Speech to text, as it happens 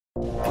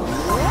Hello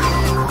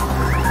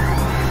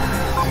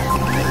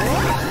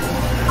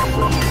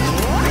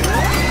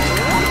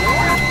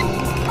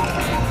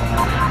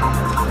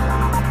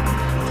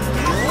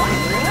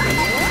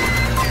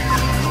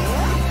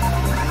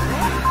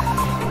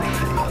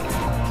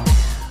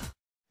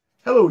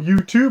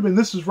YouTube, and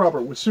this is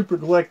Robert with Super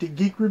Galactic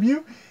Geek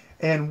Review,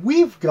 and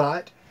we've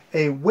got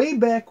a Way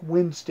Back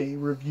Wednesday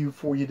review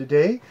for you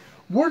today.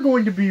 We're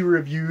going to be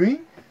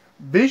reviewing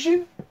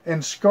Vision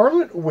and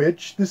Scarlet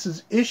Witch. This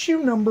is issue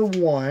number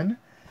 1,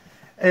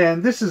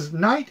 and this is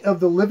Night of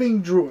the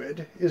Living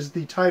Druid is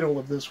the title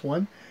of this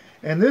one,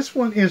 and this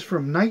one is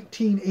from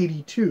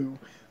 1982,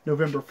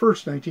 November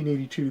 1st,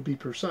 1982 to be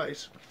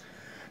precise.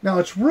 Now,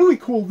 it's really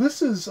cool.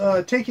 This is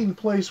taking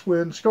place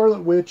when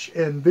Scarlet Witch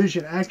and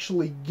Vision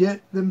actually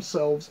get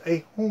themselves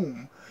a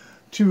home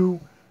to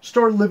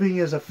start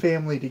living as a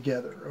family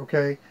together,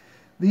 okay?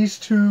 These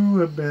two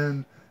have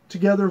been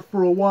together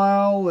for a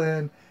while,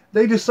 and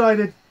they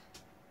decided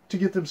to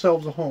get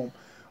themselves a home.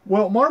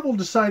 Well, Marvel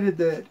decided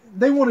that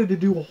they wanted to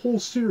do a whole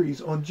series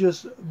on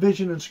just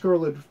Vision and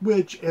Scarlet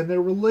Witch and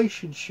their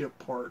relationship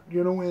part,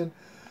 you know, and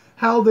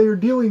how they are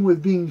dealing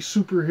with being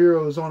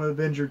superheroes on an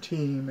Avenger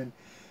team,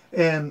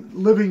 and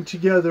living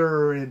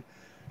together, and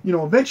you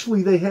know,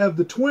 eventually they have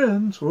the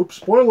twins. Oops,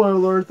 spoiler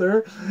alert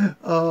there.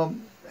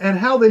 And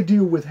how they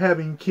deal with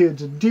having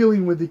kids and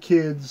dealing with the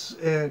kids,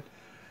 and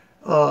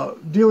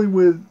dealing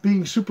with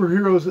being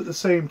superheroes at the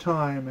same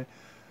time,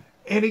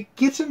 and it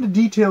gets into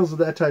details of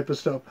that type of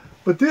stuff.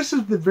 But this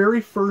is the very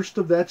first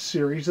of that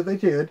series that they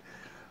did.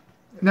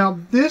 Now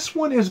this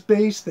one is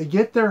based, they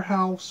get their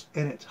house,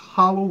 and it's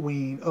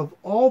Halloween of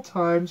all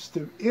times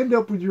to end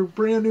up with your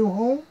brand new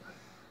home.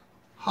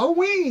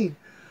 Halloween!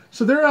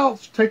 So they're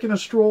out taking a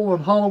stroll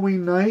on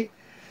Halloween night,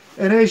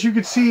 and as you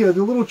can see, the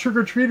little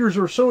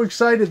trick-or-treaters are so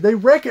excited, they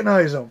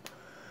recognize them.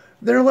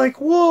 They're like,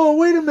 whoa,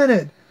 wait a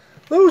minute.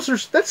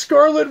 That's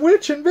Scarlet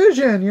Witch and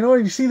Vision. You know,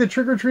 you see the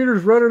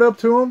trick-or-treaters running up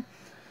to them,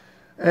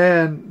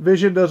 and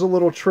Vision does a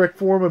little trick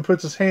for them and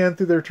puts his hand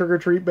through their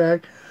trick-or-treat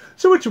bag.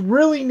 So it's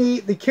really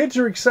neat. The kids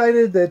are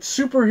excited that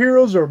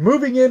superheroes are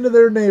moving into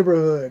their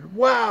neighborhood.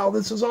 Wow,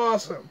 this is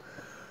awesome.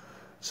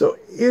 So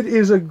it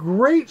is a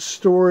great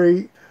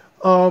story.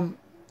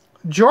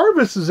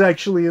 Jarvis is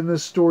actually in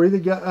this story. The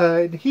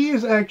guy, he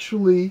is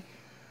actually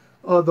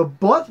the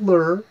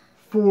butler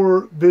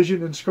for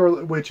Vision and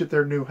Scarlet Witch at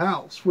their new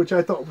house, which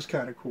I thought was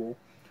kind of cool.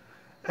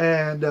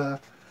 And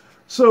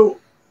so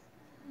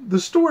the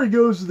story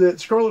goes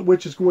that Scarlet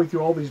Witch is going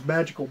through all these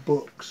magical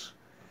books.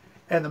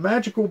 And the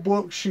magical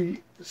book,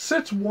 she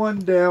sits one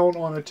down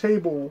on a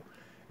table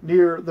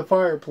near the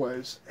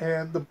fireplace,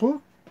 and the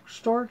book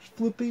starts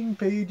flipping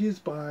pages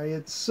by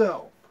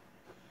itself.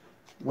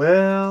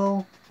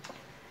 Well,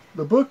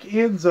 the book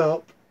ends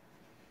up,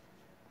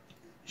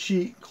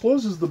 she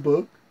closes the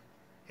book,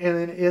 and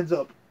then it ends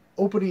up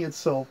opening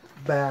itself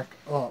back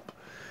up.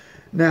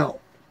 Now,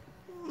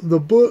 the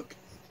book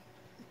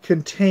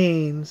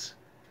contains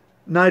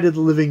Night of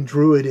the Living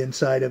Druid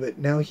inside of it.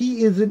 Now,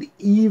 he is an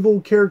evil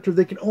character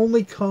that can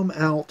only come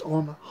out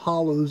on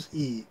Hallows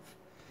Eve.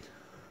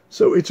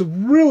 So it's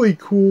really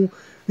cool.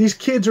 These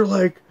kids are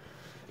like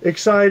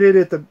excited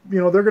at the, you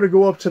know, they're going to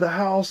go up to the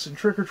house and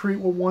trick-or-treat.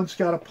 Well, one's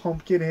got a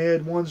pumpkin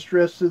head, one's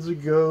dressed as a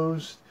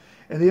ghost,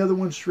 and the other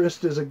one's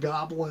dressed as a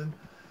goblin.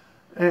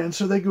 And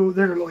so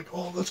they're like,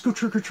 oh, let's go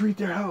trick-or-treat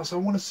their house. I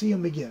want to see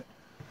them again.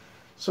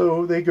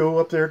 So they go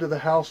up there to the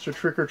house to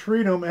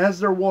trick-or-treat them. As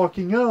they're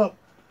walking up,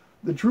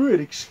 the druid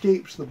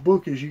escapes the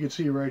book, as you can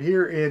see right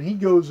here, and he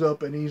goes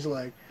up and he's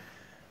like,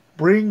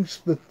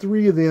 brings the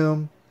three of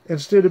them.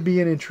 Instead of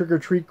being in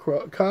trick-or-treat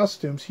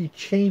costumes, he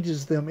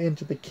changes them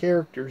into the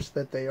characters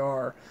that they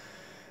are.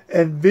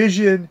 And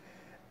Vision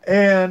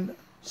and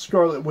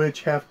Scarlet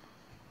Witch have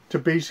to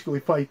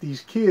basically fight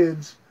these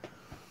kids.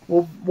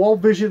 Well, while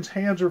Vision's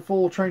hands are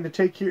full trying to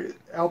take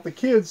out the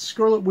kids,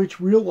 Scarlet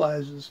Witch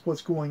realizes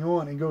what's going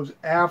on and goes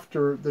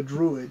after the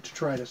druid to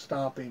try to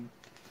stop him.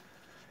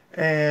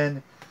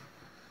 And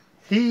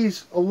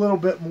he's a little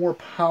bit more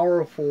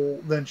powerful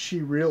than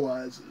she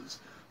realizes.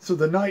 So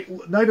the Night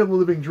of the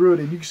Living Druid,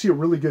 and you can see a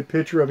really good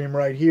picture of him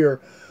right here,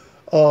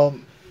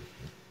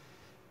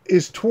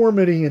 is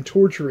tormenting and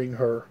torturing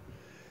her.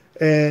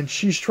 And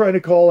she's trying to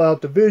call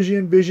out to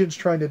Vision. Vision's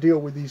trying to deal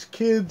with these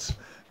kids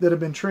that have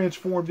been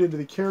transformed into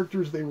the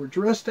characters they were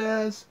dressed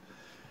as.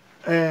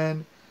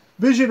 And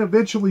Vision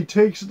eventually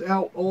takes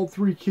out all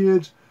three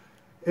kids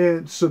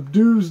and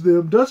subdues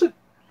them. Doesn't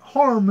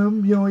harm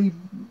them. You know, he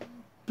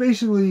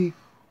basically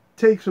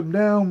takes them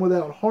down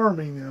without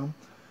harming them.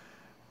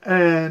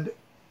 And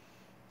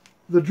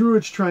the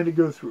druid's trying to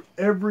go through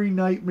every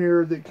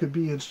nightmare that could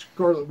be in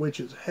Scarlet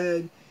Witch's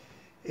head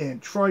and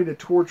trying to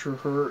torture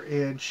her,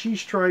 and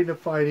she's trying to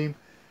fight him.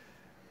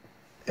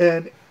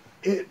 And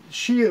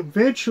she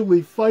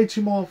eventually fights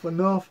him off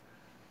enough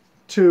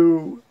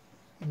to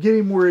get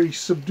him where he's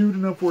subdued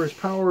enough where his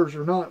powers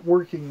are not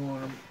working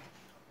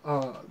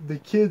on him, the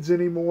kids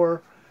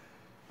anymore.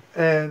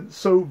 And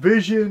so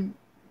Vision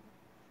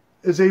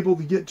is able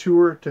to get to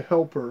her to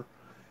help her.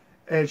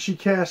 And she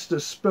casts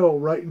a spell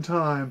right in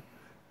time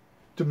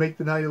to make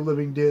the Night of the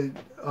Living Dead,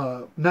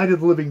 Night of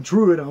the Living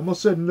Druid, I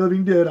almost said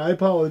Living Dead, I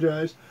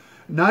apologize,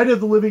 Night of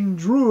the Living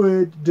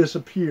Druid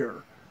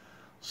disappear.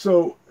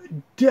 So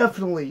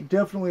definitely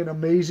an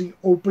amazing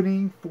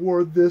opening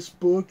for this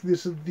book.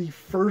 This is the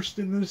first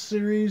in this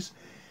series,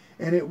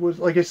 and it was,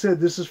 like I said,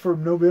 this is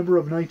from November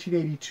of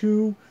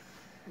 1982.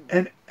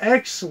 An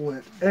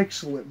excellent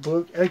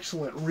book,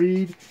 excellent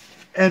read.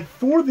 And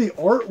for the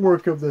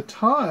artwork of the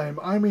time,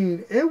 I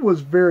mean, it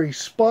was very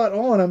spot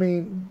on. I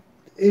mean,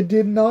 it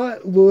did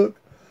not look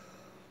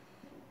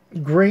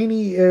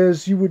grainy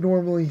as you would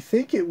normally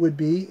think it would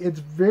be. It's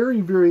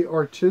very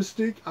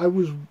artistic. I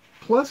was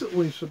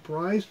pleasantly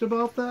surprised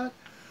about that.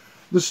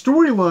 The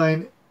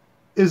storyline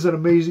is an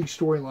amazing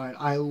storyline.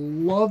 I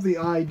love the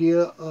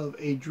idea of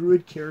a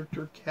druid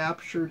character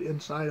captured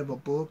inside of a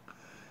book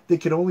that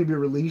can only be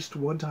released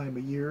one time a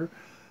year.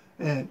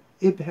 And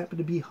it happened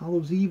to be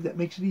Hallows Eve. That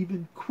makes it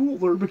even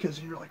cooler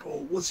because you're like,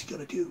 oh, what's he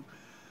going to do?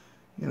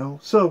 You know,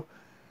 so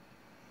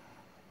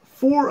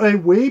for a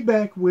Way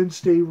Back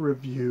Wednesday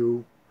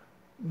review,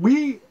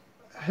 we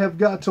have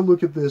got to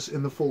look at this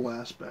in the full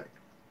aspect.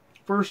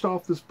 First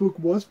off, this book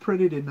was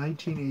printed in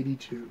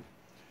 1982.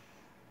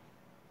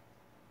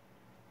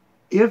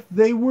 If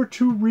they were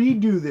to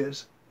redo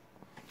this,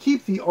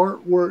 keep the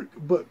artwork,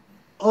 but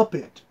up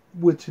it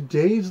with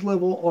today's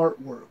level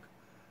artwork,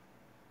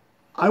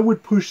 I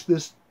would push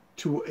this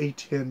to a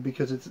 10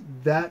 because it's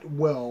that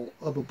well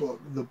of a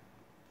book. The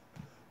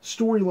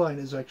storyline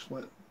is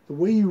excellent. The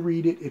way you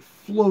read it, it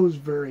flows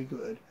very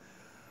good.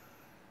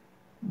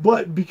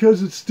 But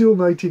because it's still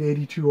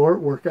 1982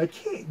 artwork, I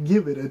can't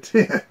give it a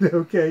 10,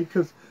 okay?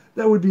 Because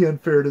that would be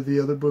unfair to the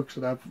other books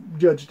that I've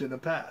judged in the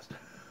past.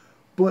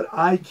 But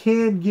I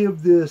can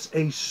give this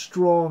a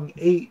strong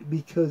 8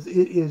 because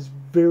it is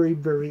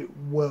very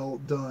well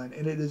done.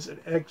 And it is an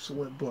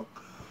excellent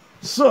book.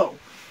 So,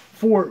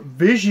 for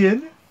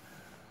Vision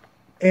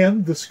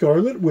and the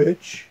Scarlet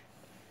Witch,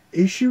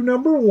 issue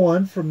number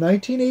 1 from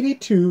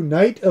 1982,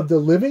 Night of the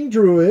Living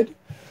Druid,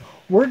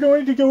 we're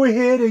going to go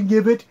ahead and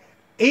give it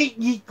 8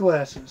 geek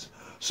glasses.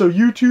 So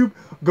YouTube,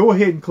 go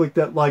ahead and click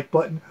that like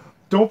button.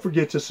 Don't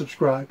forget to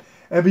subscribe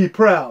and be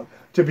proud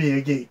to be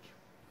a geek.